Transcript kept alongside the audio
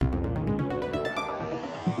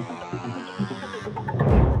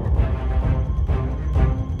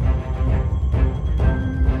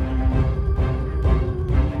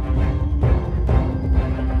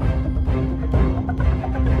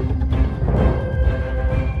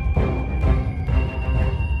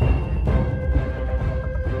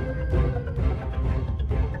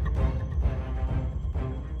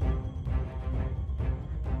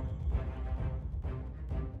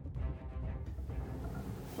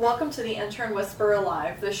Welcome to the Intern Whisperer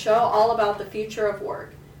Live, the show all about the future of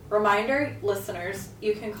work. Reminder, listeners,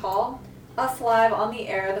 you can call us live on the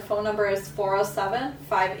air. The phone number is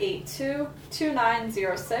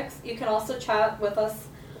 407-582-2906. You can also chat with us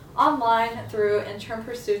online through Intern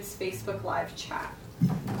Pursuit's Facebook Live chat.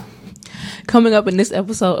 Coming up in this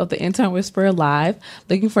episode of the Intern Whisperer Live,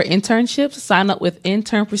 looking for internships? Sign up with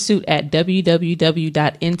Intern Pursuit at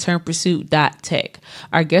www.internpursuit.tech.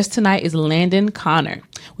 Our guest tonight is Landen Conner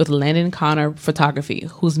with Landen Conner Photography,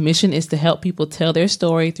 whose mission is to help people tell their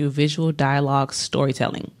story through visual dialogue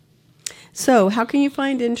storytelling. So how can you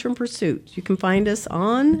find Intern Pursuit? You can find us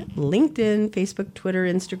on LinkedIn, Facebook, Twitter,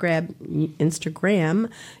 Instagram,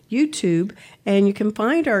 YouTube, and you can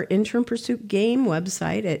find our Intern Pursuit game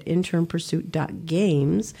website at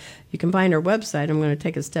internpursuit.games. You can find our website, I'm going to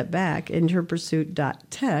take a step back,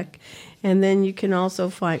 internpursuit.tech. And then you can also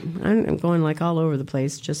find, I'm going like all over the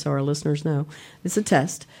place just so our listeners know. It's a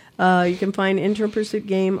test. You can find Intern Pursuit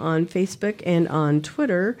Game on Facebook and on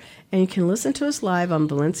Twitter. And you can listen to us live on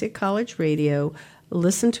Valencia College Radio.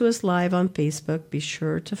 Listen to us live on Facebook. Be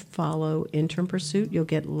sure to follow Intern Pursuit. You'll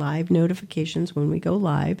get live notifications when we go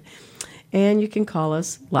live. And you can call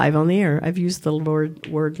us live on the air. I've used the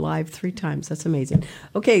word live 3 times. That's amazing.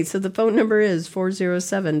 Okay, so the phone number is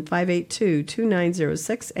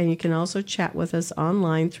 407-582-2906. And you can also chat with us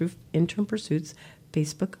online through Intern Pursuit's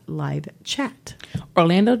Facebook Live chat.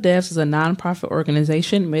 Orlando Devs is a nonprofit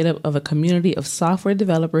organization made up of a community of software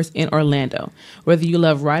developers in Orlando. Whether you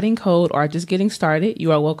love writing code or just getting started,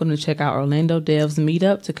 you are welcome to check out Orlando Devs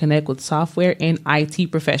Meetup to connect with software and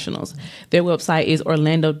IT professionals. Their website is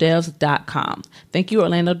orlandodevs.com. Thank you,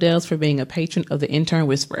 Orlando Devs, for being a patron of the Intern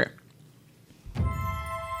Whisperer.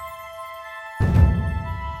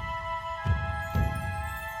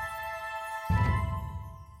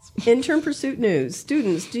 Intern Pursuit News.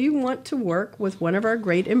 Students, do you want to work with one of our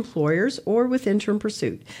great employers or with Intern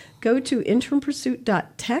Pursuit? Go to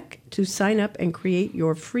internpursuit.tech to sign up and create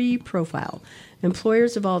your free profile.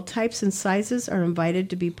 Employers of all types and sizes are invited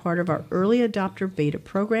to be part of our early adopter beta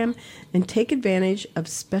program and take advantage of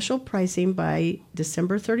special pricing by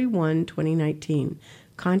December 31, 2019.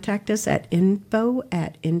 Contact us at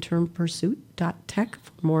info@internpursuit.tech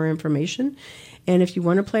for more information. And if you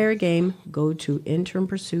want to play our game, go to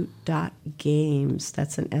internpursuit.games.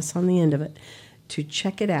 That's an S on the end of it to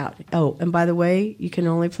check it out. Oh, and by the way, you can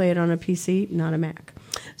only play it on a PC, not a Mac.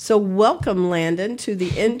 So welcome, Landen, to the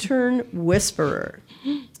Intern Whisperer.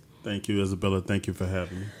 Thank you, Isabella. Thank you for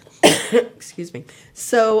having me. Excuse me.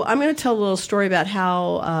 So I'm going to tell a little story about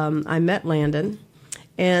how I met Landen.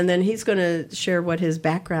 And then he's going to share what his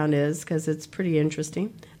background is because it's pretty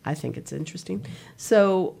interesting. I think it's interesting.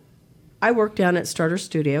 So I work down at Starter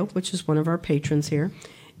Studio, which is one of our patrons here.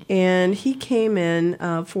 And he came in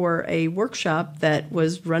for a workshop that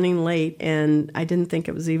was running late, and I didn't think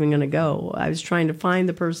it was even going to go. I was trying to find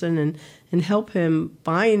the person and help him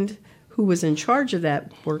find who was in charge of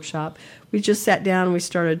that workshop. We just sat down and we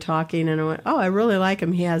started talking, and I went, oh, I really like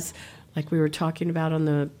him. He has, like we were talking about on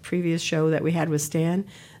the previous show that we had with Stan,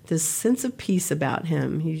 this sense of peace about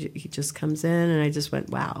him. He just comes in, and I just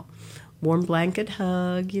went, wow. Warm blanket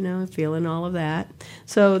hug, feeling all of that.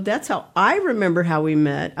 So that's how I remember how we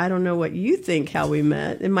met. I don't know what you think how we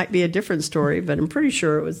met. It might be a different story, but I'm pretty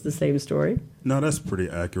sure it was the same story. No, that's pretty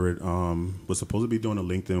accurate. Was supposed to be doing a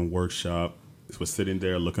LinkedIn workshop. Was sitting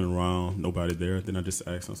there looking around, nobody there. Then I just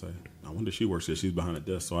asked, I was like, I wonder if she works here. She's behind the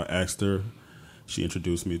desk. So I asked her. She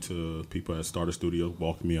introduced me to people at Starter Studio,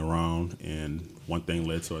 walked me around, and one thing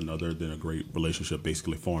led to another. Then a great relationship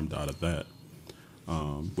basically formed out of that.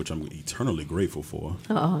 Which I'm eternally grateful for.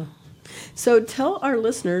 So tell our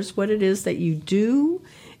listeners what it is that you do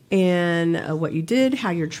and what you did,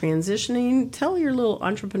 how you're transitioning. Tell your little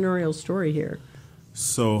entrepreneurial story here.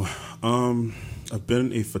 So I've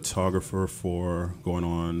been a photographer for going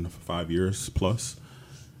on 5 years plus.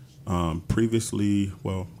 Currently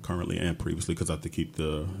and previously, because I have to keep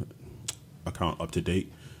the account up to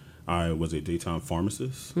date, I was a daytime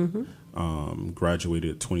pharmacist.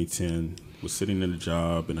 Graduated 2010. Was sitting in a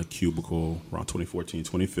job in a cubicle around 2014,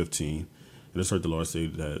 2015, and I just heard the Lord say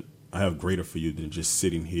that I have greater for you than just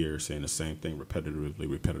sitting here saying the same thing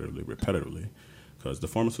repetitively. Because the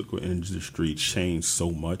pharmaceutical industry changed so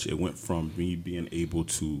much. It went from me being able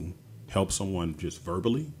to help someone just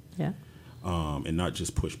verbally, and not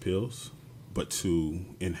just push pills, but to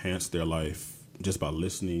enhance their life just by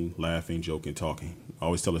listening, laughing, joking, talking. I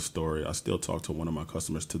always tell a story. I still talk to one of my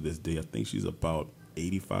customers to this day. I think she's about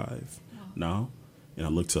 85 now, and I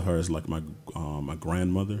look to her as like my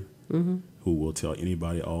grandmother, who will tell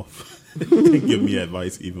anybody off and give me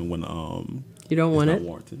advice even when you don't want it.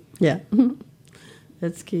 Warranted. Yeah.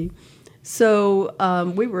 That's key. So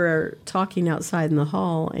we were talking outside in the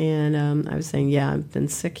hall, and I was saying, yeah, I've been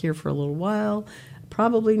sick here for a little while.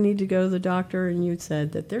 Probably need to go to the doctor. And you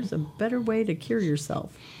said that there's a better way to cure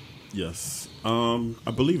yourself. Yes.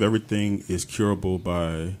 I believe everything is curable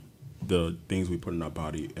by the things we put in our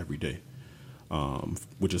body every day,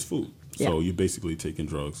 which is food. Yeah. So you're basically taking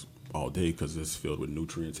drugs all day because it's filled with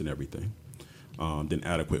nutrients and everything. Then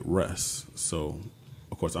adequate rest. So,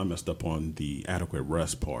 of course, I messed up on the adequate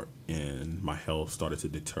rest part, and my health started to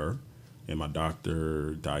deter, and my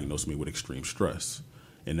doctor diagnosed me with extreme stress.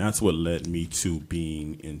 And that's what led me to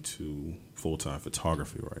being into full-time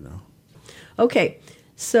photography right now. Okay,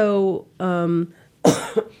 so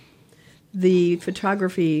the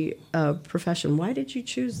photography profession, why did you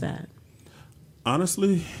choose that?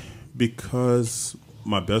 Honestly, because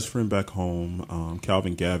my best friend back home,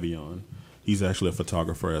 Calvin Gavion, he's actually a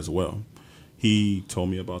photographer as well. He told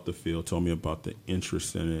me about the field, told me about the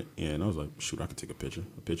interest in it, and I was like, shoot, I can take a picture.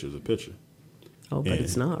 A picture is a picture. Oh, but And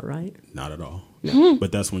it's not, right? Not at all. No.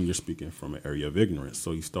 But that's when you're speaking from an area of ignorance.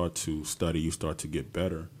 So you start to study, you start to get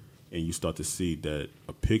better, and you start to see that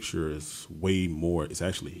a picture is way more, it's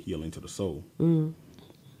actually healing to the soul. Mm.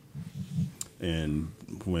 And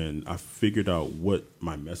when I figured out what I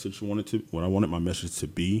wanted my message to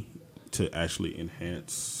be, to actually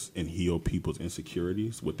enhance and heal people's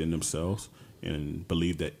insecurities within themselves and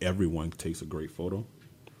believe that everyone takes a great photo,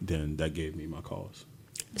 then that gave me my cause.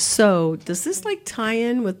 So does this like tie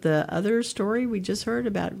in with the other story we just heard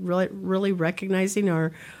about really recognizing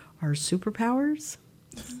our superpowers?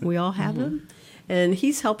 We all have them. And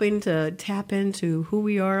he's helping to tap into who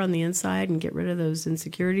we are on the inside and get rid of those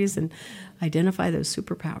insecurities and identify those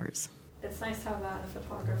superpowers. It's nice to have that in a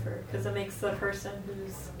photographer because it makes the person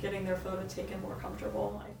who's getting their photo taken more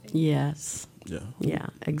comfortable, I think. Yes. Yeah. Yeah,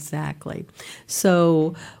 exactly.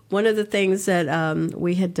 So one of the things that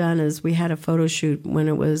we had done is we had a photo shoot when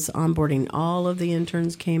it was onboarding. All of the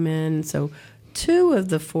interns came in. So 2 of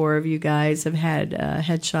the 4 of you guys have had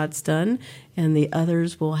headshots done, and the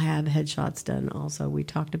others will have headshots done also. We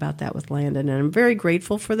talked about that with Landen, and I'm very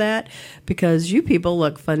grateful for that because you people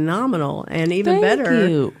look phenomenal, and even Thank better.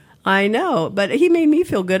 you. I know, but he made me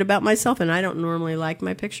feel good about myself, and I don't normally like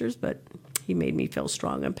my pictures, but he made me feel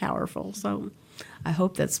strong and powerful. So I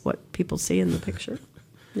hope that's what people see in the picture.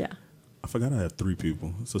 Yeah. I forgot I had 3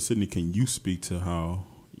 people. So, Sydney, can you speak to how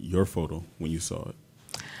your photo, when you saw it?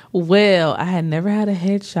 Well, I had never had a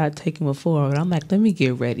headshot taken before, but I'm like, let me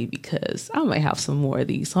get ready because I might have some more of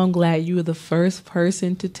these. So I'm glad you were the first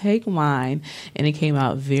person to take mine, and it came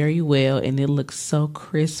out very well, and it looks so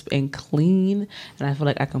crisp and clean, and I feel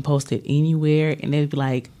like I can post it anywhere, and it'd be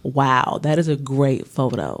like, wow, that is a great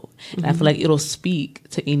photo. And I feel like it'll speak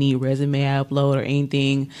to any resume I upload or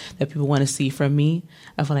anything that people want to see from me.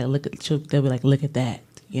 I feel like they'll be like, look at that.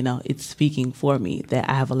 You know, it's speaking for me that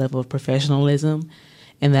I have a level of professionalism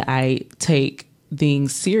and that I take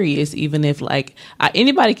things serious, even if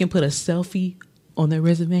anybody can put a selfie on their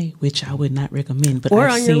resume, which I would not recommend. But or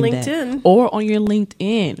I've on your seen LinkedIn. that. Or on your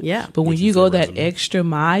LinkedIn. Yeah. But when Which you is go your that resume. extra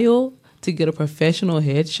mile to get a professional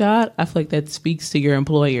headshot, I feel like that speaks to your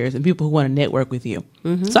employers and people who want to network with you.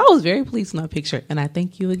 Mm-hmm. So I was very pleased with my picture, and I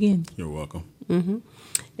thank you again. You're welcome. Mm-hmm.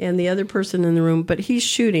 And the other person in the room, but he's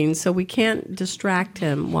shooting, so we can't distract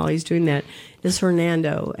him while he's doing that, is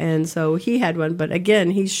Hernando. And so he had one, but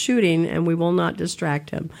again, he's shooting, and we will not distract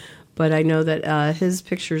him. But I know that his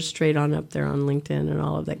picture's straight on up there on LinkedIn and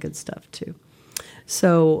all of that good stuff, too.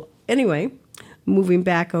 So anyway, moving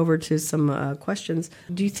back over to some questions.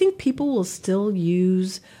 Do you think people will still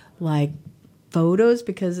use, photos?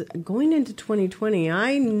 Because going into 2020,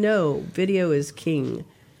 I know video is king.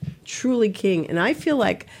 Truly king. And I feel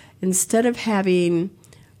like instead of having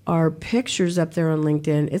our pictures up there on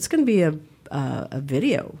LinkedIn, it's going to be a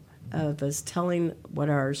video of us telling what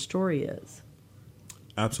our story is.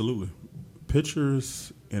 Absolutely.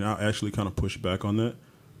 Pictures, and I'll actually kind of push back on that.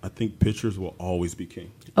 I think pictures will always be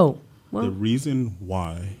king. Oh, well. The reason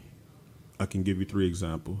why, I can give you 3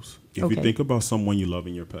 examples. If Okay. you think about someone you love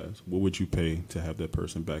in your past, what would you pay to have that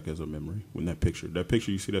person back as a memory? When that picture,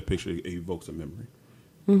 you see that picture, it evokes a memory.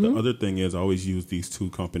 Mm-hmm. The other thing is I always use these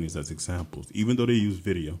 2 companies as examples. Even though they use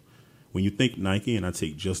video, when you think Nike and I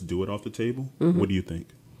take Just Do It off the table, what do you think?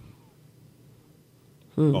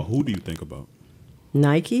 Or who do you think about?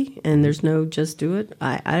 Nike, and there's no Just Do It?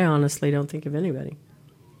 I honestly don't think of anybody.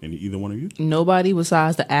 Either one of you? Nobody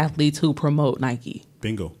besides the athletes who promote Nike.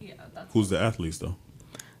 Bingo. Who's the athletes, though?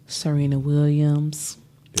 Serena Williams.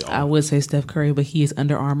 I would say Steph Curry, but he is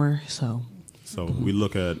Under Armour, so. So we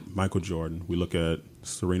look at Michael Jordan. We look at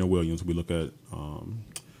Serena Williams. We look at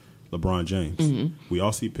LeBron James. Mm-hmm. We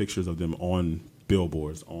all see pictures of them on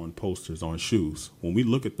billboards, on posters, on shoes. When we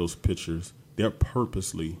look at those pictures, they're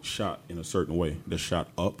purposely shot in a certain way. They're shot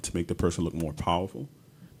up to make the person look more powerful.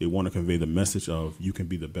 They want to convey the message of you can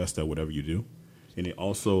be the best at whatever you do. And they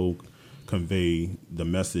also convey the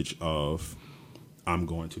message of I'm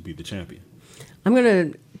going to be the champion. I'm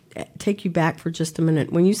going to take you back for just a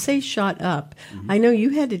minute. When you say shot up, I know you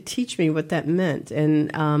had to teach me what that meant,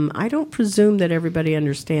 and I don't presume that everybody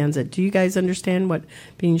understands it. Do you guys understand what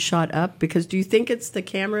being shot up? Because do you think it's the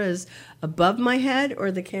camera is above my head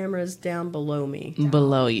or the camera is down below me?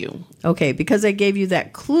 Below you. Okay, because I gave you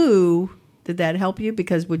that clue, did that help you?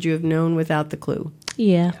 Because would you have known without the clue?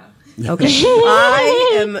 Yeah. Okay.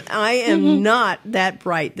 I am not that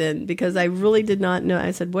bright then, because I really did not know.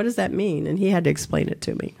 I said, what does that mean? And he had to explain it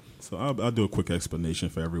to me. So I'll do a quick explanation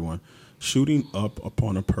for everyone. Shooting up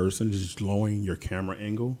upon a person is lowering your camera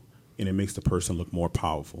angle, and it makes the person look more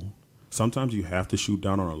powerful. Sometimes you have to shoot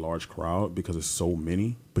down on a large crowd because it's so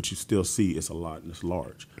many, but you still see it's a lot and it's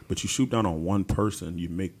large. But you shoot down on one person, you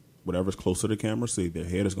make whatever's closer to the camera, say their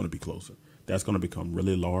head is going to be closer. That's going to become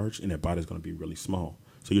really large, and their body's going to be really small.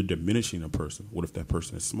 So you're diminishing a person. What if that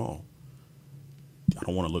person is small? I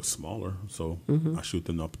don't want to look smaller, so I shoot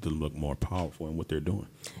them up to look more powerful in what they're doing.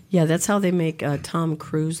 Yeah, that's how they make Tom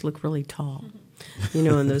Cruise look really tall, in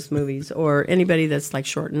those movies. Or anybody that's like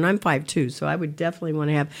short. And I'm 5'2", so I would definitely want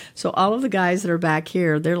to have. So all of the guys that are back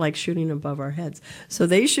here, they're like shooting above our heads. So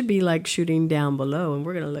they should be like shooting down below, and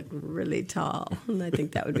we're going to look really tall. And I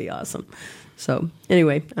think that would be awesome. So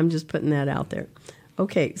anyway, I'm just putting that out there.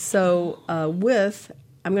 Okay, so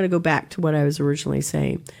I'm going to go back to what I was originally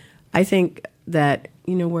saying. I think that,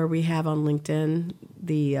 where we have on LinkedIn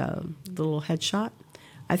the little headshot,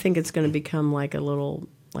 I think it's going to become like a meme,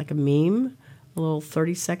 a little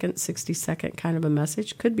 30-second, 60-second kind of a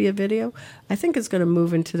message. Could be a video. I think it's going to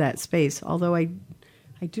move into that space, although I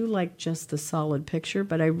do like just the solid picture,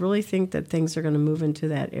 but I really think that things are going to move into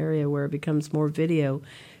that area where it becomes more video,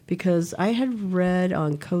 because I had read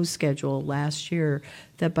on CoSchedule last year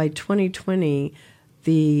that by 2020,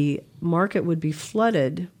 the market would be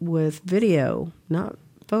flooded with video, not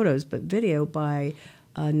photos, but video by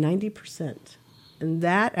 90%. And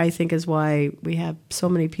that, I think, is why we have so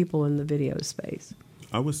many people in the video space.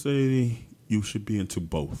 I would say you should be into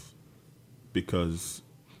both, because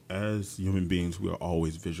as human beings, we are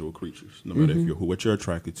always visual creatures. No matter what you're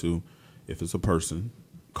attracted to, if it's a person,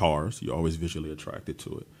 cars, you're always visually attracted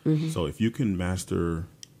to it. So if you can master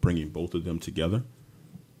bringing both of them together,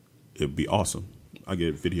 it'd be awesome. I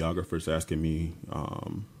get videographers asking me,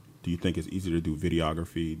 do you think it's easier to do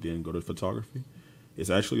videography than go to photography? It's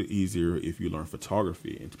actually easier if you learn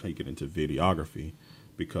photography and take it into videography,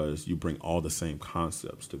 because you bring all the same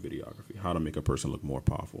concepts to videography. How to make a person look more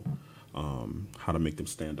powerful, how to make them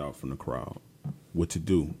stand out from the crowd, what to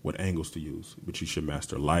do, what angles to use. But you should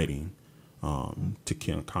master lighting to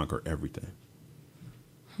conquer everything.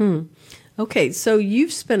 Okay, so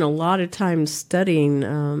you've spent a lot of time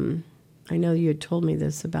studying. I know you had told me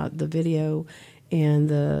this about the video and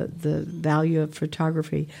the value of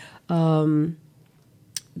photography.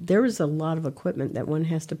 There is a lot of equipment that one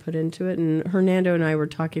has to put into it. And Hernando and I were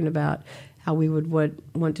talking about how we would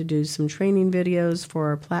want to do some training videos for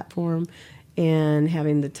our platform, and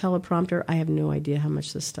having the teleprompter. I have no idea how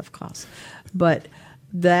much this stuff costs, but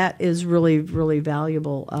that is really, really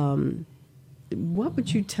valuable. What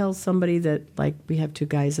would you tell somebody that, like, we have two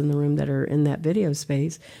guys in the room that are in that video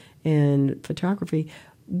space and photography?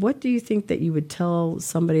 What do you think that you would tell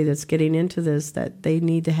somebody that's getting into this that they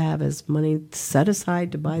need to have as money set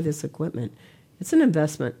aside to buy this equipment? It's an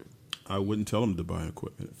investment. I wouldn't tell them to buy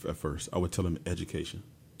equipment at first. I would tell them education.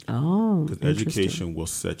 Oh, because education will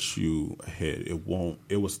set you ahead. It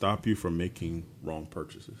will stop you from making wrong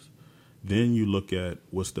purchases. Then you look at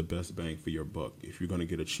what's the best bang for your buck. If you're going to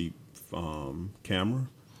get a cheap camera,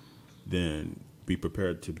 then be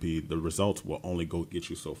prepared to the results will only go get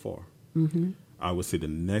you so far. I would say the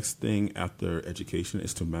next thing after education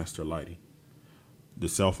is to master lighting. The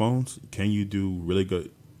cell phones, can you do really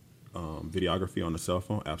good videography on the cell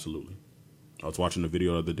phone? Absolutely. I was watching a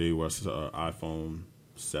video the other day where iPhone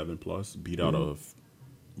 7 Plus beat out of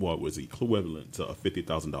what was equivalent to a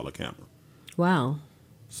 $50,000 camera. Wow.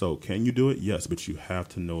 So can you do it? Yes, but you have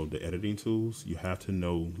to know the editing tools. You have to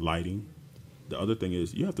know lighting. The other thing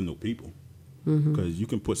is you have to know people, because you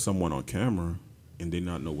can put someone on camera and they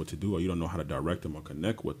not know what to do, or you don't know how to direct them or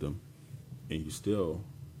connect with them, and you still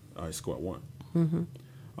score one.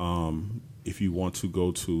 If you want to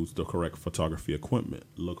go to the correct photography equipment,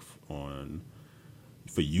 look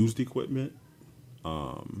for used equipment.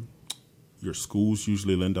 Your schools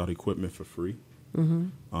usually lend out equipment for free.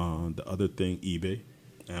 The other thing, eBay,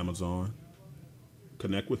 Amazon,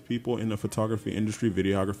 connect with people in the photography industry,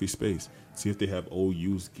 videography space. See if they have old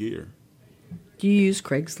used gear. Do you use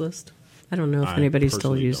Craigslist? I don't know if I anybody still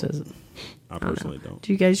personally uses don't. it. I personally don't.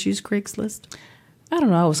 Do you guys use Craigslist? I don't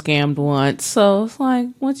know. I was scammed once. So it's like,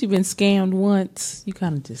 once you've been scammed once, you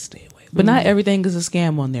kind of just stay away. But not everything is a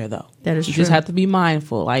scam on there, though. That is You true. just have to be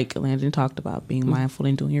mindful, like Landon talked about, being mindful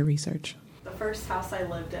and doing your research. The first house I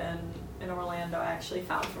lived in Orlando, I actually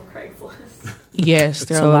found from Craigslist. Yes,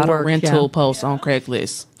 there are So a it lot worked, of rental yeah. posts on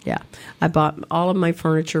Craigslist. Yeah. I bought all of my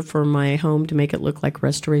furniture for my home to make it look like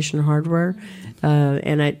restoration hardware.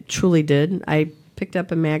 And I truly did. I picked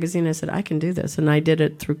up a magazine. I said, I can do this. And I did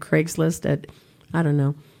it through Craigslist at, I don't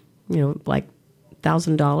know, like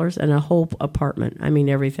 $1,000 and a whole apartment. I mean,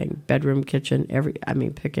 everything, bedroom, kitchen,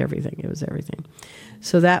 pick everything. It was everything.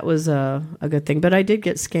 So that was a good thing. But I did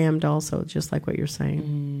get scammed also, just like what you're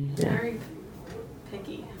saying. Yeah. Very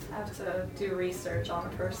picky. I have to do research on a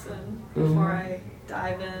person before I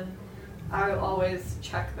dive in. I always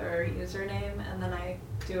check their username, and then I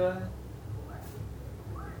do a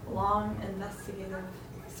long investigative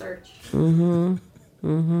search.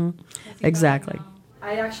 Exactly.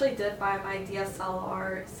 I actually did buy my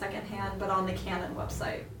DSLR secondhand, but on the Canon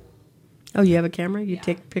website. Oh, you have a camera? You Yeah.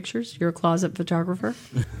 take pictures? You're a closet photographer?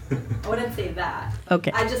 I wouldn't say that. Okay.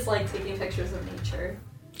 I just like taking pictures of nature.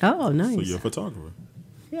 Oh, nice. So you're a photographer.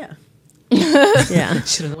 Yeah. Yeah. I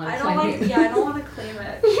don't want to claim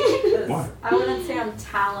it. 'Cause Why? I wouldn't say I'm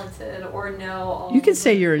talented or know all. You can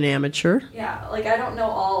say you're an amateur. Yeah, like I don't know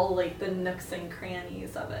all like the nooks and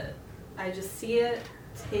crannies of it. I just see it,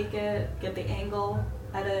 take it, get the angle,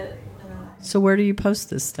 edit, and then So where do you post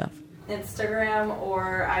this stuff? Instagram,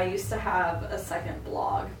 or I used to have a second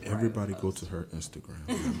blog. Everybody go to her Instagram.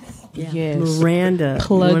 Yes. Miranda.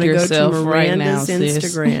 Plug you wanna yourself go to right Miranda's now, sis.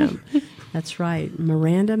 Instagram. That's right.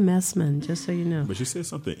 Miranda Messman, just so you know. But she said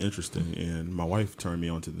something interesting, and my wife turned me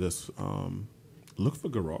on to this. Look for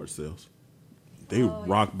garage sales. They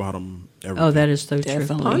rock bottom everything. Oh, that is so true.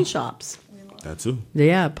 Definitely. Pawn shops. That too.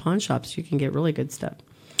 Yeah, pawn shops. You can get really good stuff.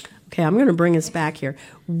 Okay, I'm going to bring us back here.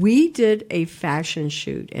 We did a fashion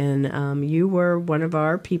shoot, and you were one of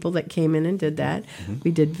our people that came in and did that.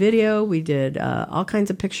 We did video. We did all kinds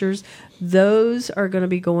of pictures. Those are going to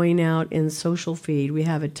be going out in social feed. We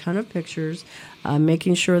have a ton of pictures,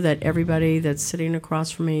 making sure that everybody that's sitting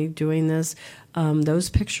across from me doing this, those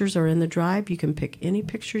pictures are in the drive. You can pick any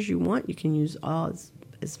pictures you want. You can use as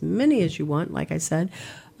many as you want, like I said.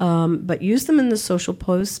 But use them in the social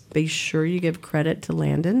posts. Be sure you give credit to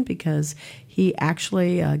Landen because he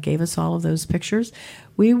actually gave us all of those pictures.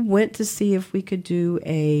 We went to see if we could do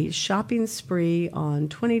a shopping spree on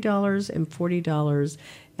 $20 and $40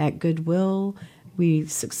 at Goodwill. We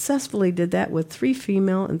successfully did that with 3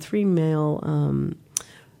 female and 3 male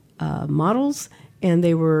models. And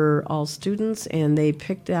they were all students, and they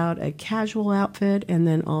picked out a casual outfit and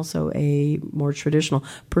then also a more traditional.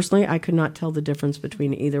 Personally, I could not tell the difference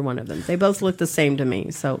between either one of them. They both looked the same to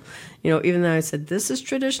me. So, even though I said this is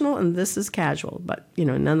traditional and this is casual, but,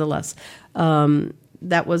 nonetheless,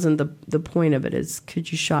 that wasn't the point of it. Is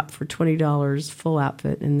could you shop for $20 full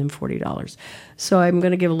outfit and then $40? So I'm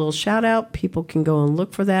going to give a little shout out. People can go and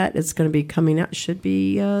look for that. It's going to be coming out. Should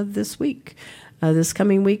be this week. This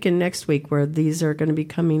coming week and next week, where these are going to be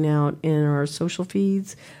coming out in our social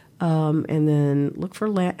feeds. And then look for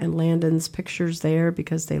Landen's pictures there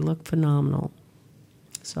because they look phenomenal.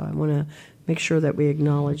 So I want to make sure that we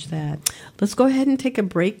acknowledge that. Let's go ahead and take a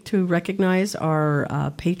break to recognize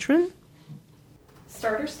our patron.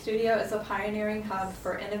 Starter Studio is a pioneering hub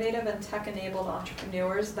for innovative and tech-enabled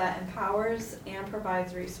entrepreneurs that empowers and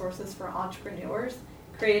provides resources for entrepreneurs,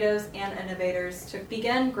 creatives, and innovators to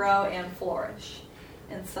begin, grow, and flourish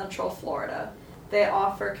in Central Florida. They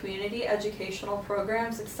offer community educational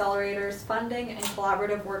programs, accelerators, funding, and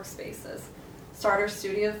collaborative workspaces. Starter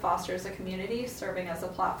Studio fosters a community serving as a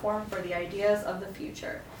platform for the ideas of the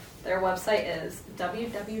future. Their website is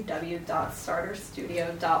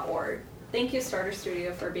www.starterstudio.org. Thank you, Starter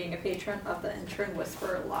Studio, for being a patron of the Intern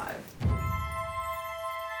Whisperer Live.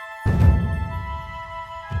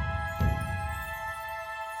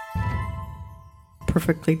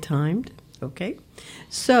 Perfectly timed. Okay.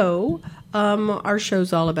 So our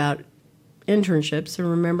show's all about internships and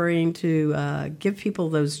remembering to give people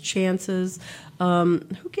those chances.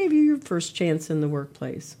 Who gave you your first chance in the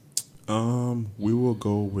workplace? We will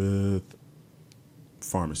go with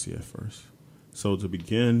pharmacy at first. So to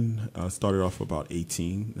begin, I started off about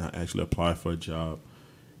 18. I actually applied for a job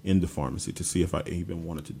in the pharmacy to see if I even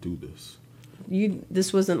wanted to do this.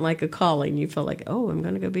 This wasn't like a calling. You felt like, oh, I'm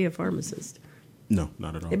going to go be a pharmacist. No,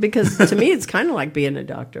 not at all. Because to me, it's kind of like being a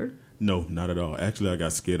doctor. No, not at all. Actually, I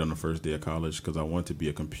got scared on the first day of college because I wanted to be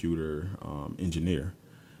a computer engineer.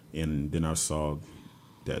 And then I saw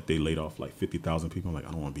that they laid off like 50,000 people. I'm like,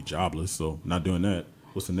 I don't want to be jobless, so not doing that.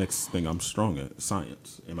 What's the next thing I'm strong at?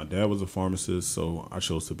 Science. And my dad was a pharmacist, so I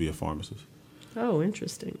chose to be a pharmacist. Oh,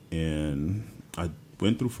 interesting. And I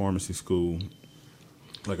went through pharmacy school.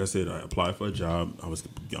 Like I said, I applied for a job. I was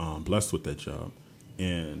blessed with that job.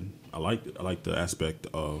 And I liked it. I liked the aspect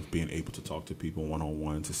of being able to talk to people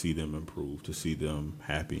one-on-one, to see them improve, to see them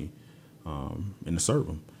happy, and to serve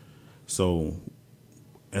them. So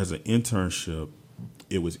as an internship,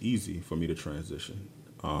 it was easy for me to transition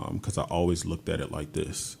because I always looked at it like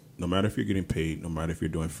this. No matter if you're getting paid, no matter if you're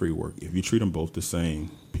doing free work, if you treat them both the same,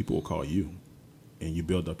 people will call you, and you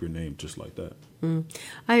build up your name just like that.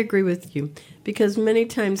 I agree with you because many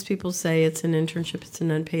times people say it's an internship, it's an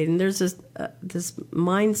unpaid, and there's this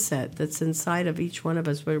mindset that's inside of each one of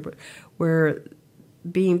us where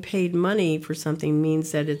being paid money for something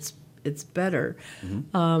means that it's better.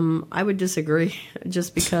 I would disagree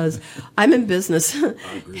just because I'm in business. I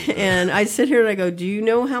agree with that. And I sit here and I go, do you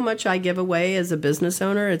know how much I give away as a business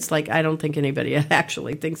owner? It's like, I don't think anybody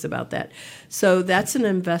actually thinks about that. So that's an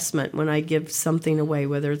investment when I give something away,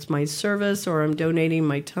 whether it's my service or I'm donating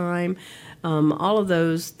my time. All of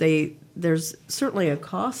those, there's certainly a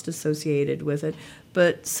cost associated with it,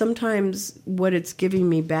 but sometimes what it's giving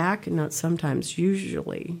me back, not sometimes,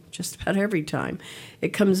 usually, just about every time, it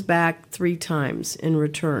comes back 3 times in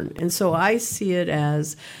return. And so I see it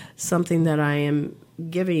as something that I am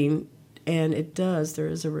giving, and there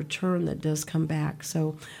is a return that does come back.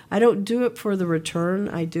 So I don't do it for the return.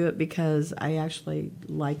 I do it because I actually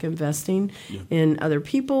like investing in other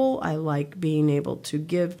people. I like being able to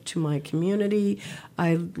give to my community.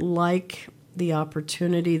 I like the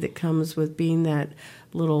opportunity that comes with being that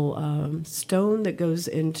little stone that goes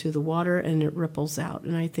into the water and it ripples out.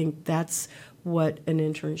 And I think that's what an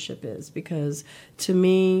internship is, because to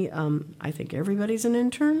me, I think everybody's an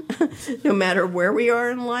intern, no matter where we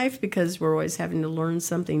are in life, because we're always having to learn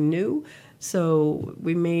something new. So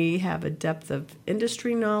we may have a depth of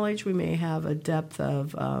industry knowledge, we may have a depth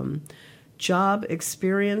of job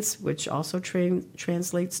experience, which also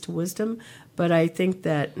translates to wisdom. But I think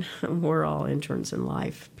that we're all interns in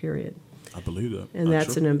life, period. I believe that. And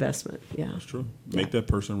that's an investment, yeah. That's true. Make that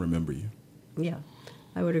person remember you. Yeah,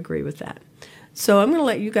 I would agree with that. So I'm going to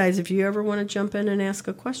let you guys, if you ever want to jump in and ask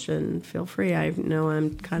a question, feel free. I know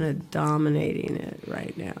I'm kind of dominating it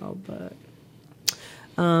right now, but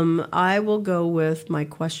I will go with my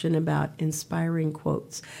question about inspiring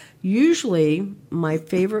quotes. Usually, my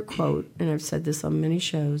favorite quote, and I've said this on many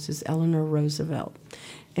shows, is Eleanor Roosevelt.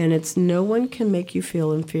 And it's, no one can make you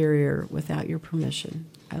feel inferior without your permission.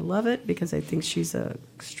 I love it because I think she's an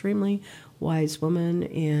extremely wise woman.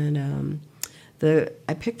 And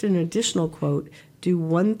I picked an additional quote, do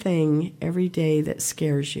one thing every day that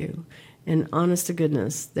scares you. And honest to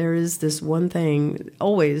goodness, there is this one thing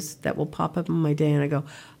always that will pop up in my day, and I go,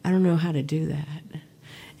 I don't know how to do that.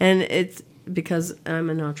 And it's because I'm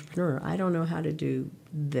an entrepreneur. I don't know how to do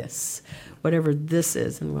this, whatever this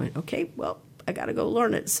is. And I'm going, okay, well, I got to go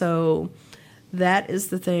learn it. So that is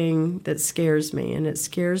the thing that scares me. And it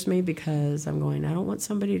scares me because I'm going, I don't want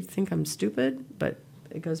somebody to think I'm stupid. But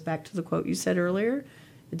it goes back to the quote you said earlier.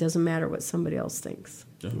 It doesn't matter what somebody else thinks.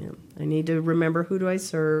 Yeah. You know, I need to remember, who do I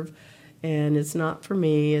serve? And it's not for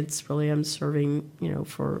me. It's really, I'm serving,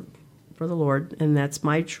 for the Lord. And that's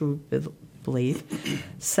my true belief.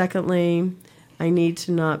 Secondly, I need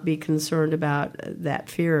to not be concerned about that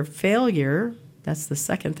fear of failure. That's the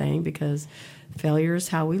second thing, because failure is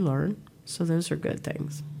how we learn. So those are good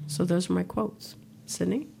things. So those are my quotes.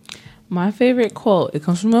 Sydney? My favorite quote, it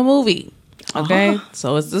comes from a movie. Okay?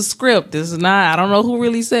 So it's the script. This is not, I don't know who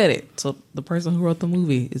really said it. So the person who wrote the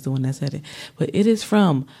movie is the one that said it. But it is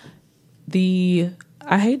from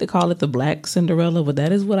I hate to call it the Black Cinderella, but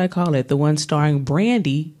that is what I call it. The one starring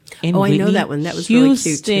Brandy and Whitney I know that one. That was really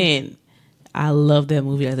cute too. I loved that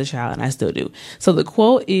movie as a child, and I still do. So the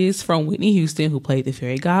quote is from Whitney Houston, who played the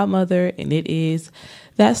fairy godmother, and it is,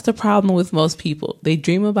 that's the problem with most people. They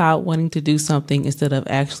dream about wanting to do something instead of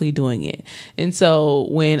actually doing it. And so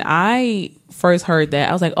when I first heard that,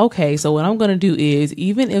 I was like, okay, so what I'm going to do is,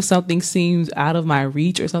 even if something seems out of my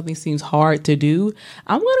reach or something seems hard to do,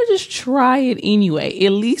 I'm going to just try it anyway,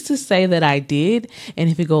 at least to say that I did. And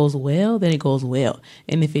if it goes well, then it goes well.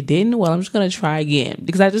 And if it didn't, well, I'm just going to try again,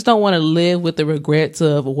 because I just don't want to live with the regrets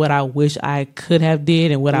of what I wish I could have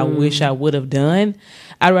did and what I wish I would have done.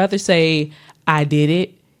 I'd rather say I did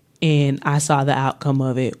it and I saw the outcome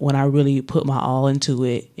of it when I really put my all into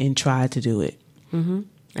it and tried to do it. Mm-hmm.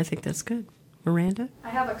 I think that's good. Miranda? I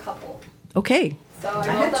have a couple. Okay. So I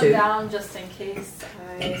had wrote them to. down just in case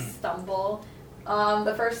I stumble.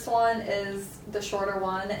 The first one is the shorter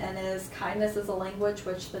one and is Kindness is a Language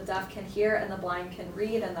Which the Deaf Can Hear and the Blind Can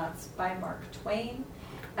Read, and that's by Mark Twain.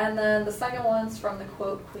 And then the second one's from the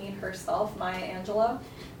quote queen herself, Maya Angelou.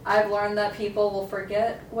 I've learned that people will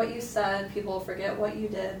forget what you said, people will forget what you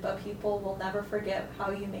did, but people will never forget how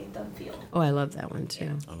you made them feel. Oh, I love that one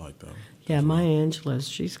too. I like that. Yeah, Maya Angelou's,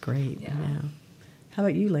 she's great. Yeah. How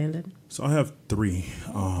about you, Landon? So I have 3.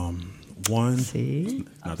 One, See?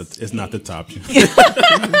 it's not the top.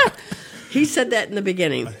 He said that in the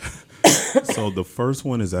beginning. So the first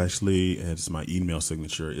one is actually, it's my email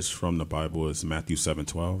signature. It's from the Bible. It's Matthew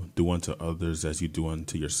 7:12. Do unto others as you do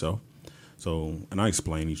unto yourself. So, and I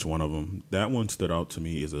explain each one of them. That one stood out to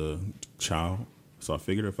me as a child. So I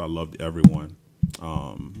figured if I loved everyone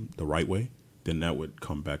the right way, then that would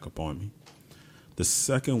come back upon me. The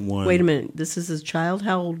second one. Wait a minute. This is his child.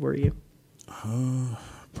 How old were you?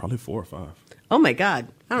 Probably 4 or 5. Oh, my God.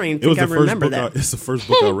 I don't even think I remember that. It's the first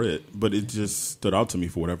book I read, but it just stood out to me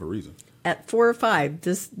for whatever reason. At 4 or 5,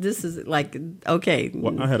 this is like, okay.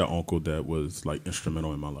 Well, I had an uncle that was like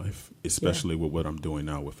instrumental in my life, especially with what I'm doing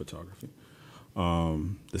now with photography.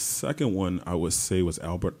 The second one I would say was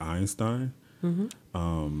Albert Einstein.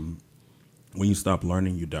 When you stop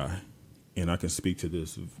learning, you die. And I can speak to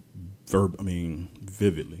this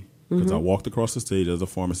vividly. Because I walked across the stage as a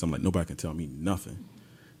pharmacist. I'm like, nobody can tell me nothing.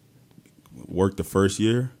 Worked the first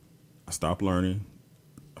year. I stopped learning.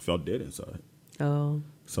 I felt dead inside. Oh.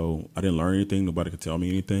 So I didn't learn anything. Nobody could tell me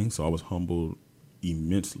anything. So I was humbled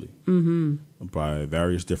immensely by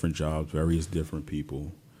various different jobs, various different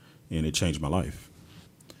people. And it changed my life.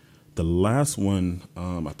 The last one,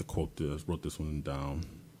 I have to quote this, wrote this one down.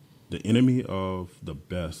 The enemy of the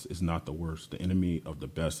best is not the worst. The enemy of the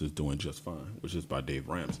best is doing just fine, which is by Dave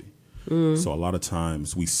Ramsey. So a lot of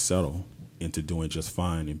times we settle into doing just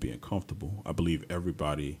fine and being comfortable. I believe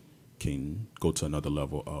everybody can go to another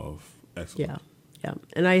level of excellence. Yeah.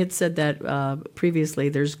 And I had said that previously.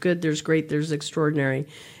 There's good, there's great, there's extraordinary.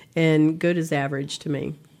 And good is average to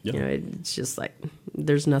me. Yeah. You know, it's just like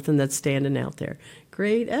there's nothing that's standing out there.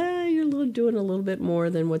 Great, you're doing a little bit more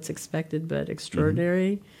than what's expected, but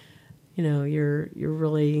extraordinary, you know, you're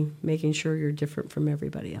really making sure you're different from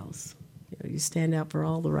everybody else. You know, you stand out for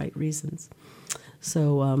all the right reasons.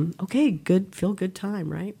 So, okay, feel good time,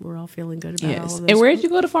 right? We're all feeling good about all of this. And where did you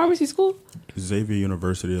go to pharmacy school? Xavier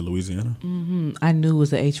University of Louisiana. I knew it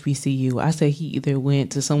was a HBCU. I said he either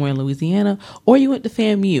went to somewhere in Louisiana or you went to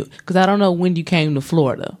FAMU. Because I don't know when you came to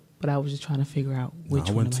Florida, but I was just trying to figure out which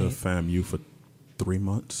one. I went to FAMU for 3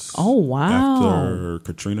 months. Oh, wow. After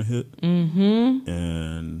Katrina hit.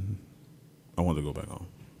 And I wanted to go back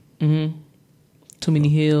home. Too many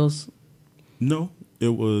hills. No, it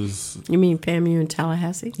was... You mean FAMU in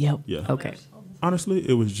Tallahassee? Yep. Yeah. Okay. Honestly,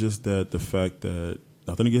 it was just that the fact that,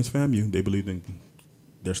 nothing against FAMU, they believed in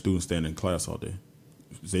their students staying in class all day.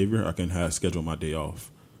 Xavier, I can schedule my day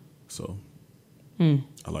off. So I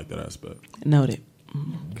like that aspect. Noted.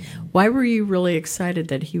 Why were you really excited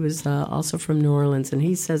that he was also from New Orleans? And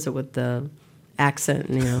he says it with the accent,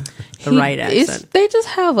 you know, the right accent. They just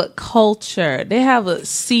have a culture. They have a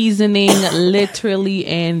seasoning, literally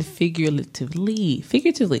and figuratively.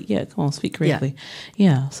 Yeah, come on, speak correctly.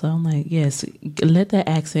 Yeah, so I'm like, yes, let that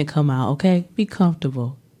accent come out, okay? Be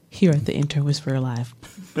comfortable here at the Intern Whisperer Live.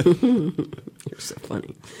 You're so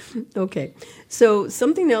funny. Okay, so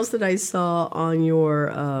something else that I saw on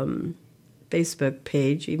your Facebook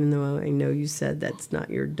page, even though I know you said that's not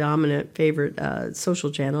your dominant favorite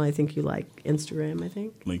social channel. I think you like Instagram, I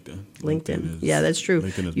think. LinkedIn. Yeah, that's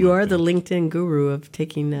true. You are the LinkedIn guru of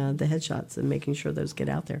taking the headshots and making sure those get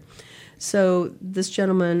out there. So this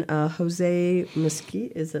gentleman, Jose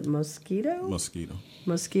Mosquito, is it Mosquito?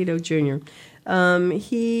 Mosquito Jr.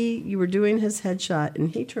 You were doing his headshot,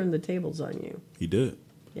 and he turned the tables on you. He did.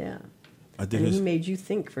 Yeah. I did. And he made you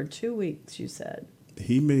think for 2 weeks, you said.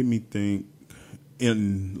 He made me think.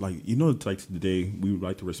 And like today we would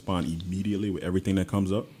like to respond immediately with everything that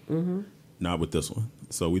comes up. Not with this one.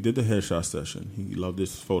 So we did the headshot session. He loved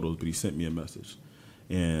his photos, but he sent me a message,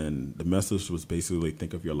 and the message was basically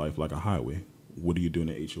think of your life like a highway. What do you do in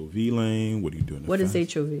the HOV lane? What do you do in the What is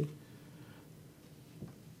HOV?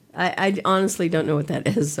 I honestly don't know what that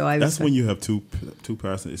is. So that's when you have two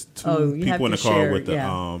passengers. It's two people in the car share,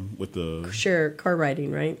 with the share car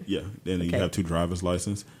riding, right? Yeah. Then you have two driver's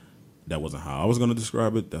license. That wasn't how I was going to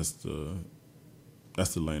describe it. That's the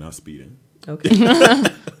lane I speed in. Okay.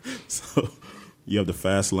 So you have the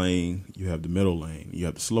fast lane, you have the middle lane, you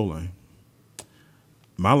have the slow lane.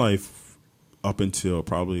 My life, up until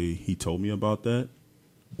probably he told me about that,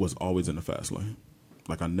 was always in the fast lane.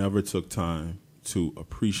 Like I never took time to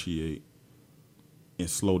appreciate and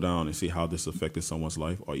slow down and see how this affected someone's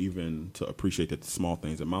life, or even to appreciate the small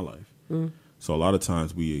things in my life. So a lot of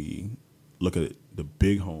times we look at the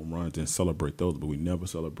big home runs and celebrate those, but we never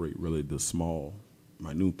celebrate really the small,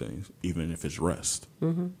 minute things, even if it's rest.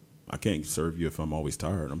 I can't serve you if I'm always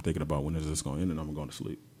tired. I'm thinking about when is this going to end and I'm going to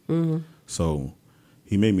sleep. So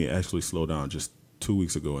he made me actually slow down just 2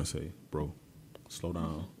 weeks ago and say, bro, slow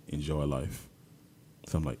down, enjoy life.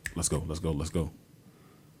 So I'm like, let's go, let's go, let's go.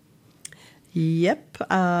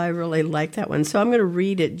 Yep, I really like that one. So I'm going to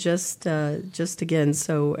read it just again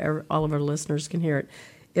so all of our listeners can hear it.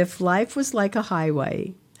 If life was like a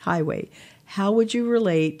highway, how would you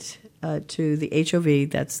relate to the HOV,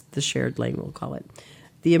 that's the shared lane we'll call it,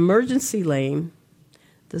 the emergency lane,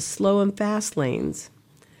 the slow and fast lanes?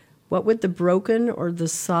 What would the broken or the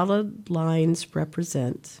solid lines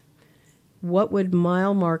represent? What would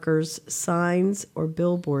mile markers, signs, or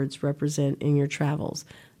billboards represent in your travels?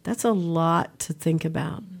 That's a lot to think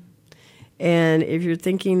about. And if you're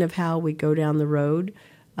thinking of how we go down the road,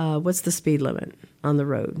 what's the speed limit on the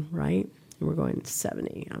road, right? And we're going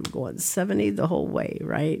 70. I'm going 70 the whole way,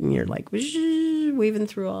 right? And you're like weaving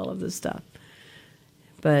through all of this stuff.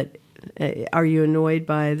 But are you annoyed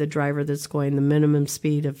by the driver that's going the minimum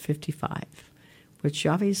speed of 55, which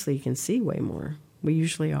obviously you can see way more? We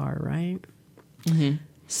usually are, right?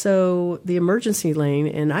 So the emergency lane,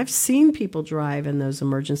 and I've seen people drive in those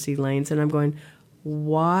emergency lanes, and I'm going,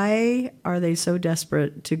 why are they so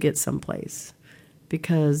desperate to get someplace?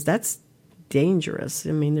 Because that's dangerous.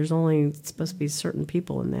 I mean, there's only supposed to be certain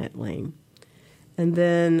people in that lane. And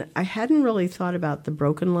then I hadn't really thought about the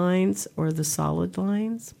broken lines or the solid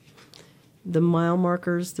lines, the mile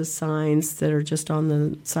markers, the signs that are just on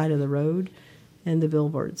the side of the road, and the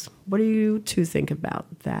billboards. What do you two think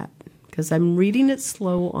about that? Because I'm reading it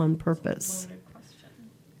slow on purpose.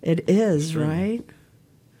 It is, right?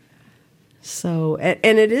 So,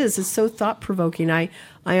 and it is. It's so thought-provoking. I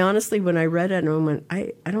honestly, when I read it, I went,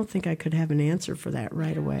 I don't think I could have an answer for that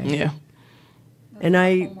right away. Yeah. And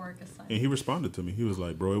he responded to me. He was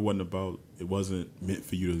like, bro, it wasn't meant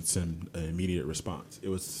for you to send an immediate response. It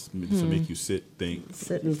was meant to make you sit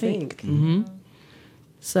and think.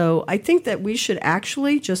 So I think that we should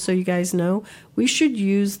actually, just so you guys know, we should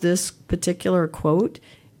use this particular quote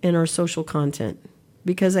in our social content,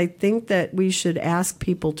 because I think that we should ask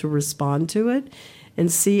people to respond to it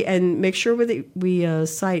and see, and make sure we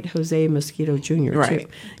cite Jose Mosquito Jr. Right. too.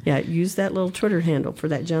 Yeah, use that little Twitter handle for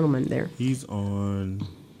that gentleman there. He's on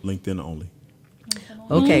LinkedIn only.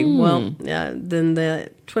 Okay, well, then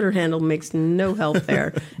the Twitter handle makes no help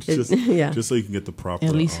there. Just so you can get the proper.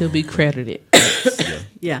 At least he'll be credited.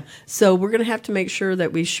 Yeah. So we're going to have to make sure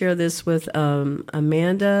that we share this with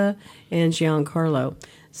Amanda and Giancarlo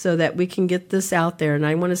so that we can get this out there. And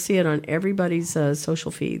I want to see it on everybody's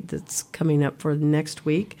social feed that's coming up for next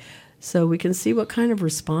week, so we can see what kind of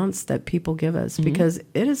response that people give us, because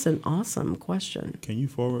it is an awesome question. Can you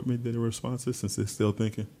forward me the responses since they're still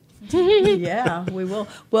thinking? Yeah, we will.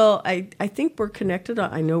 Well, I think we're connected.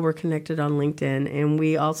 I know we're connected on LinkedIn, and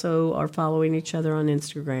we also are following each other on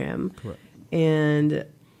Instagram. Correct. And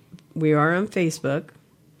we are on Facebook.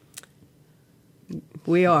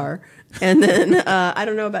 We are. And then I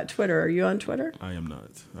don't know about Twitter. Are you on Twitter? I am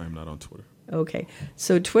not. I am not on Twitter. Okay.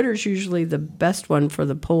 So Twitter's usually the best one for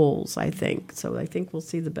the polls, I think. So I think we'll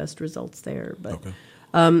see the best results there. But Okay.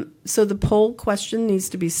 So the poll question needs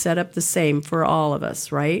to be set up the same for all of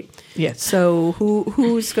us, right? Yes. So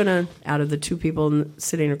who's going to, out of the two people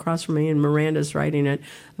sitting across from me, and Miranda's writing it,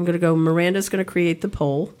 I'm going to go, Miranda's going to create the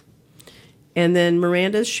poll. And then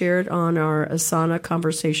Miranda's shared on our Asana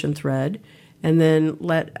conversation thread. And then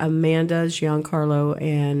let Amanda, Giancarlo,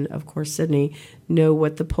 and, of course, Sydney know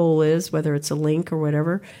what the poll is, whether it's a link or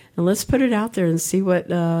whatever. And let's put it out there and see what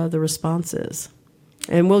the response is.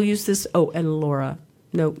 And we'll use this. Oh, and Laura.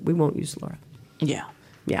 No, we won't use Laura. Yeah.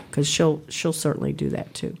 Yeah, because she'll certainly do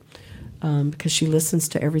that, too. Because she listens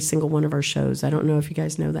to every single one of our shows. I don't know if you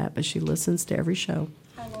guys know that, but she listens to every show.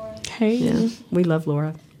 Hi, Laura. Hey. Yeah, we love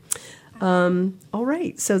Laura. All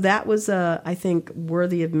right. So that was, I think,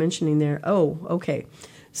 worthy of mentioning there. Oh, okay.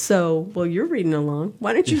 So, well, you're reading along.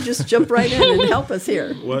 Why don't you just jump right in and help us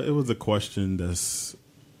here? Well, it was a question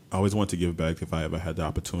I always want to give back if I ever had the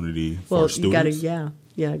opportunity for students. Well, you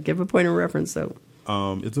got to, give a point of reference, though.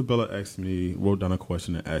 Isabella wrote down a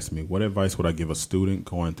question and asked me, what advice would I give a student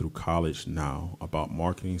going through college now about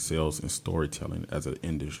marketing, sales, and storytelling as an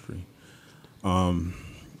industry?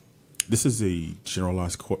 This is a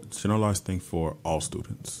generalized thing for all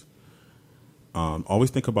students. Always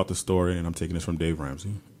think about the story, and I'm taking this from Dave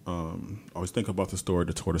Ramsey. Always think about the story,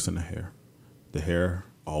 the tortoise and the hare. The hare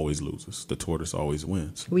always loses. The tortoise always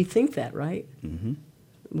wins. We think that, right?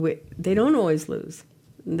 Mm-hmm. They don't always lose.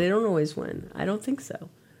 They don't always win. I don't think so.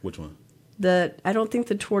 Which one? I don't think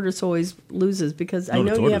the tortoise always loses because I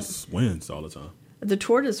know the tortoise wins all the time. The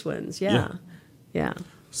tortoise wins, yeah.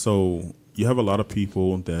 So you have a lot of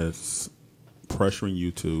people that's pressuring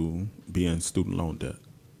you to be in student loan debt.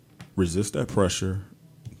 Resist that pressure.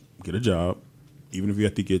 Get a job. Even if you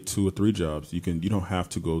have to get 2 or 3 jobs, you don't have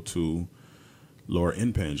to go to lower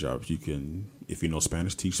end paying jobs. You can, if you know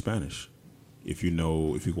Spanish, teach Spanish. If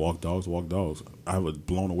you walk dogs, walk dogs. I was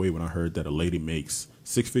blown away when I heard that a lady makes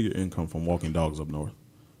 6-figure income from walking dogs up north.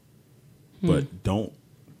 But don't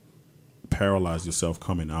paralyze yourself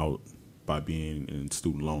coming out by being in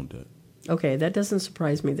student loan debt. Okay, that doesn't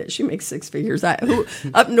surprise me that she makes 6 figures.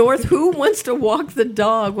 Up north, who wants to walk the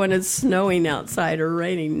dog when it's snowing outside or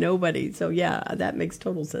raining? Nobody. So, yeah, that makes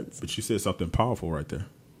total sense. But you said something powerful right there.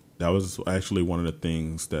 That was actually one of the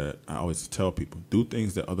things that I always tell people. Do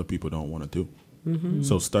things that other people don't want to do. Mm-hmm.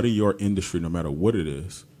 So study your industry no matter what it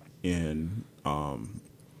is, and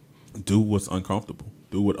do what's uncomfortable.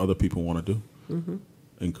 Do what other people want to do. Mm-hmm.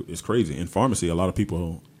 And it's crazy. In pharmacy, a lot of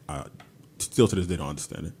people, still to this day, don't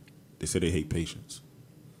understand it. They say they hate patients.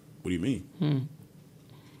 What do you mean?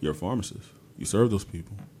 You're a pharmacist. You serve those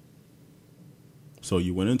people. So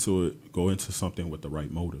you went into it, go into something with the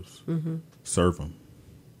right motives. Mm-hmm. Serve them.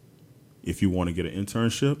 If you want to get an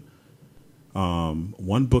internship,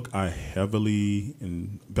 one book I heavily,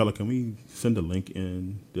 and Bella, can we send a link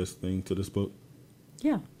in this thing to this book?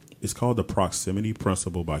 Yeah. It's called The Proximity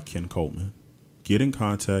Principle by Ken Coleman. Get in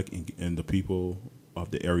contact and the people of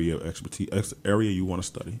the area of expertise, area you want to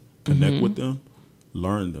study. Connect with them,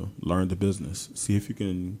 learn the business. See if you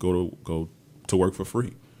can go to work for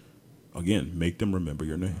free. Again, make them remember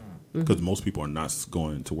your name, because most people are not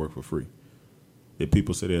going to work for free. If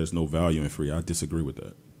people say there's no value in free, I disagree with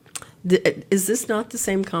that. Is this not the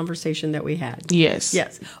same conversation that we had? Yes.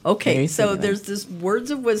 Yes. Okay, so there's this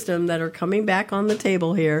words of wisdom that are coming back on the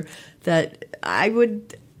table here that I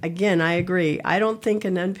agree. I don't think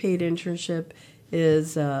an unpaid internship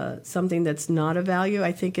is something that's not a value.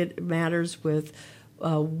 I think it matters with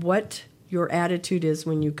what your attitude is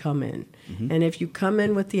when you come in. Mm-hmm. And if you come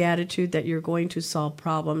in with the attitude that you're going to solve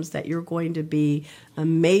problems, that you're going to be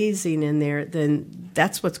amazing in there, then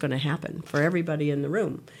that's what's going to happen for everybody in the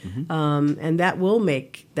room. Mm-hmm. And that will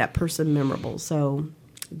make that person memorable. So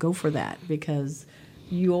go for that, because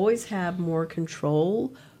you always have more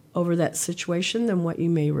control over that situation than what you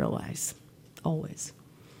may realize. Always.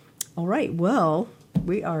 All right. Well,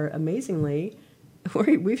 we are amazingly,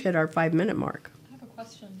 we've hit our 5-minute mark. I have a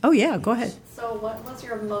question. Oh, yeah. Go ahead. So what was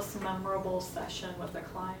your most memorable session with a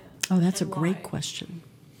client? Oh, that's a and great why? question.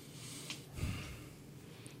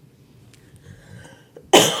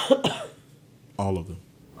 All of them.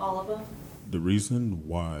 All of them? The reason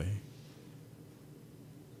why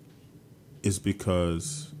is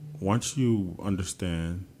because once you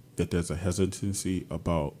understand that there's a hesitancy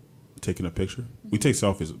about taking a picture, we take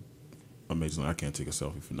selfies amazingly. I can't take a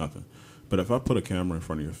selfie for nothing. But if I put a camera in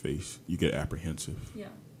front of your face, you get apprehensive. Yeah.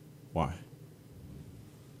 Why?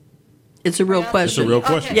 It's a real question. It's a real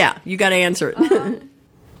question. Okay. Yeah, you got to answer it.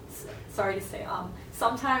 Sorry to say,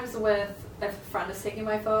 sometimes if a friend is taking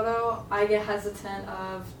my photo, I get hesitant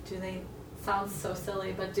of, sounds so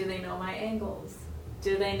silly, but do they know my angles?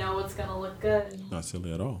 Do they know what's going to look good? Not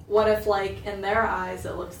silly at all. What if, like, in their eyes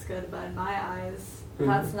it looks good, but in my eyes,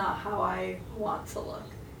 that's not how I want to look?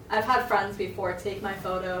 I've had friends before take my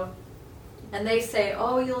photo, and they say,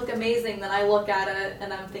 oh, you look amazing. Then I look at it,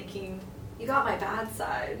 and I'm thinking, you got my bad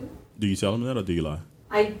side. Do you tell them that, or do you lie?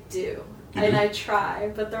 I do. And I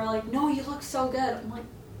try, but they're like, no, you look so good. I'm like,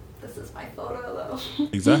 this is my photo, though.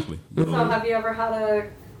 Exactly. So have you ever had a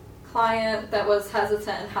client that was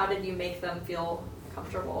hesitant, and how did you make them feel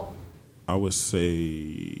comfortable? I would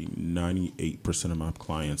say 98% of my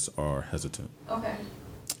clients are hesitant. Okay.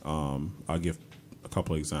 I'll give a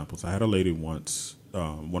couple of examples. I had a lady once,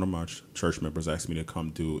 one of my church members asked me to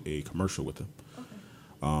come do a commercial with them.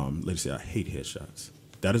 Okay. Lady said, I hate headshots.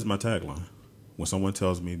 That is my tagline. When someone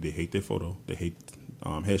tells me they hate their photo, they hate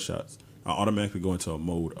headshots, I automatically go into a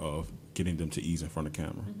mode of getting them to ease in front of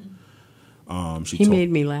camera. Mm-hmm. He made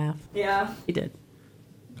me laugh. Yeah. He did.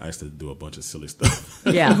 I used to do a bunch of silly stuff.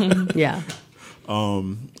 Yeah, yeah.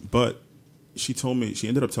 But she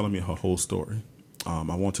ended up telling me her whole story.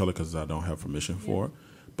 I won't tell her because I don't have permission for it.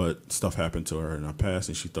 But stuff happened to her in her past,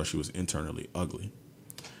 and she thought she was internally ugly,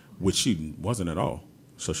 which she wasn't at all.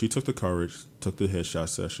 So she took the courage, took the headshot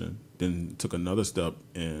session, then took another step,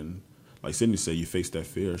 and like Sydney said, you face that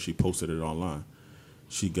fear. She posted it online.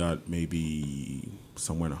 she got maybe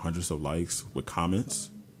somewhere in the hundreds of likes with comments,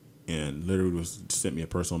 and literally sent me a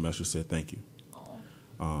personal message, said thank you.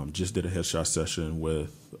 Just did a headshot session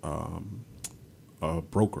with a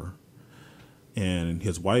broker, and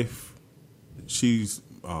his wife, he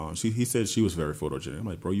said she was very photogenic. I'm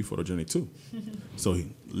like, bro, you photogenic too. So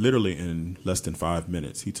he literally in less than 5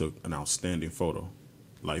 minutes, he took an outstanding photo,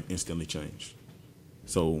 life instantly changed.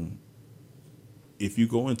 So if you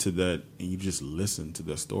go into that and you just listen to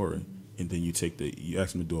their story, and then you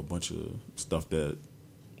ask them to do a bunch of stuff that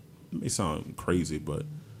may sound crazy, but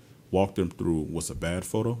walk them through what's a bad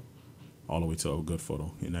photo all the way to a good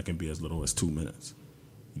photo, and that can be as little as 2 minutes.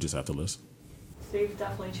 You just have to listen. So you've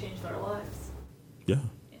definitely changed their lives. Yeah.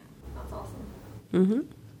 Yeah, that's awesome. Mm-hmm.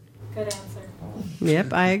 Good answer.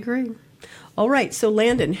 Yep, I agree. All right, so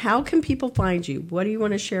Landen, how can people find you? What do you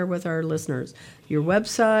want to share with our listeners? Your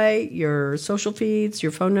website, your social feeds,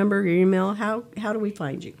 your phone number, your email. How do we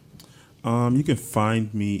find you? You can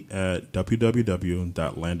find me at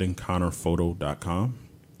www.landenconnerphoto.com.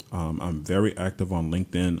 I'm very active on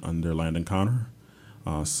LinkedIn under Landen Conner.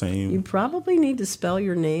 You probably need to spell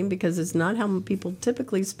your name because it's not how people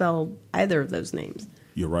typically spell either of those names.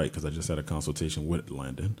 You're right, because I just had a consultation with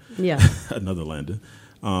Landen. Yeah. Another Landen.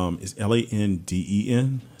 It's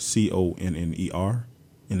LandenConner,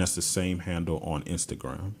 and that's the same handle on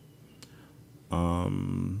Instagram.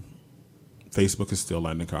 Facebook is still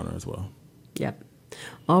Landen Conner as well. Yep.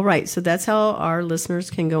 All right, so that's how our listeners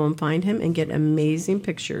can go and find him and get amazing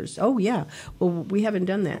pictures. Oh, yeah. Well, we haven't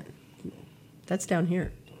done that. That's down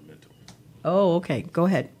here. Oh, okay. Go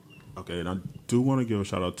ahead. Okay, and I do want to give a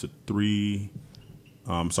shout out to 3.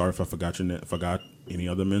 Sorry if I forgot forgot any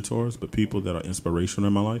other mentors, but people that are inspirational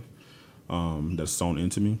in my life, that's sewn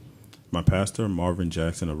into me. My pastor, Marvin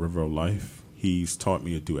Jackson of River of Life, he's taught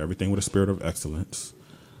me to do everything with a spirit of excellence.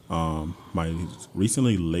 My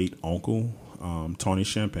recently late uncle, Tony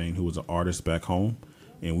Champagne, who was an artist back home,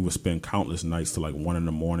 and we would spend countless nights till like 1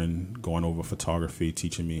 a.m. going over photography,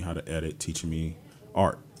 teaching me how to edit, teaching me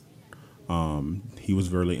art. He was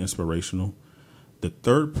very inspirational. The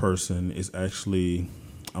third person is actually,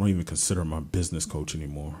 I don't even consider my business coach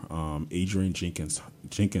anymore. Adrienne Jenkins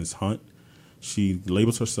Hunt. She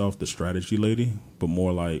labels herself the strategy lady, but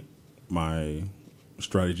more like my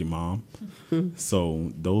strategy mom.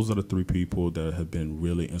 So those are the 3 people that have been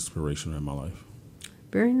really inspirational in my life.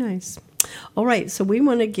 Very nice. All right, so we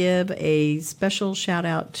want to give a special shout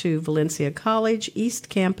out to Valencia College, East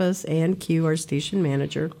Campus, and Q, our station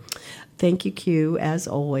manager. Thank you, Q, as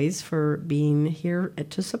always, for being here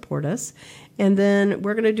to support us. And then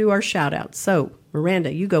we're going to do our shout outs. So,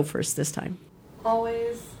 Miranda, you go first this time.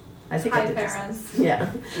 Always. I think Hi, I did parents.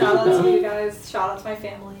 Yeah. Shout out to you guys. Shout out to my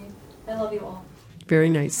family. I love you all. Very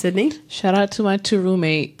nice. Sydney? Shout out to my 2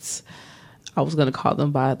 roommates. I was going to call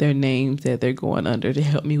them by their names that they're going under to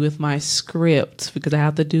help me with my script because I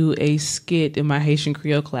have to do a skit in my Haitian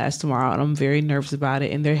Creole class tomorrow, and I'm very nervous about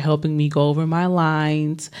it, and they're helping me go over my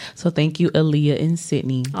lines. So thank you, Aaliyah and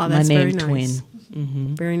Sydney. Oh, that's my name very nice. twin.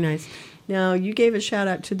 Mm-hmm. Very nice. Now, you gave a shout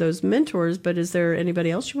out to those mentors, but is there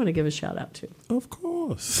anybody else you want to give a shout out to? Of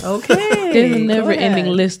course. Okay. There's a never-ending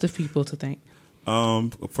list of people to thank.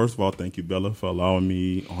 First of all, thank you, Bella, for allowing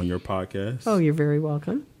me on your podcast. Oh, you're very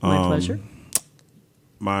welcome. My pleasure.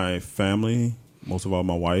 My family, most of all,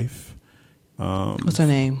 my wife. What's her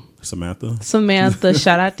name? Samantha. Samantha.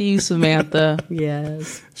 Shout out to you, Samantha.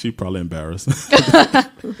 Yes. She probably embarrassed.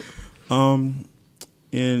 And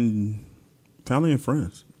family and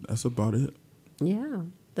friends. That's about it. Yeah,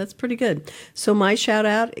 that's pretty good. So my shout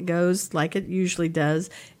out goes like it usually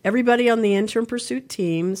does. Everybody on the Intern Pursuit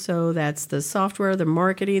team. So that's the software, the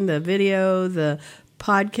marketing, the video, the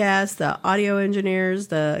podcast, the audio engineers,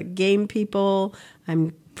 the game people.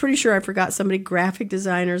 I'm pretty sure I forgot somebody, graphic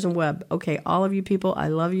designers and web. Okay, all of you people, I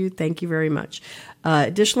love you. Thank you very much.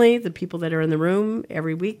 Additionally, the people that are in the room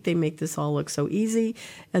every week, they make this all look so easy.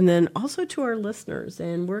 And then also to our listeners.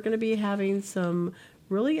 And we're going to be having some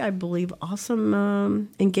really, I believe, awesome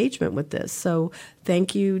engagement with this. So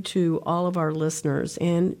thank you to all of our listeners.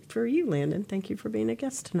 And for you, Landen, thank you for being a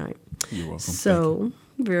guest tonight. You're welcome. So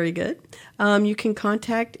very good. You can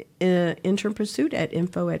contact Intern Pursuit at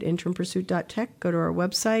info@internpursuit.tech. Go to our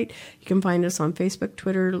website. You can find us on Facebook,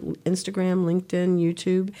 Twitter, Instagram, LinkedIn,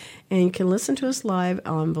 YouTube. And you can listen to us live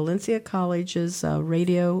on Valencia College's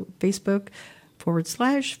radio, Facebook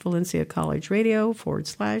 /Valencia College Radio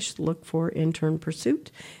 / look for Intern Pursuit.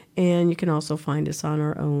 And you can also find us on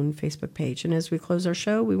our own Facebook page. And as we close our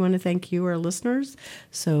show, we want to thank you, our listeners.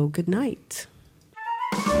 So good night.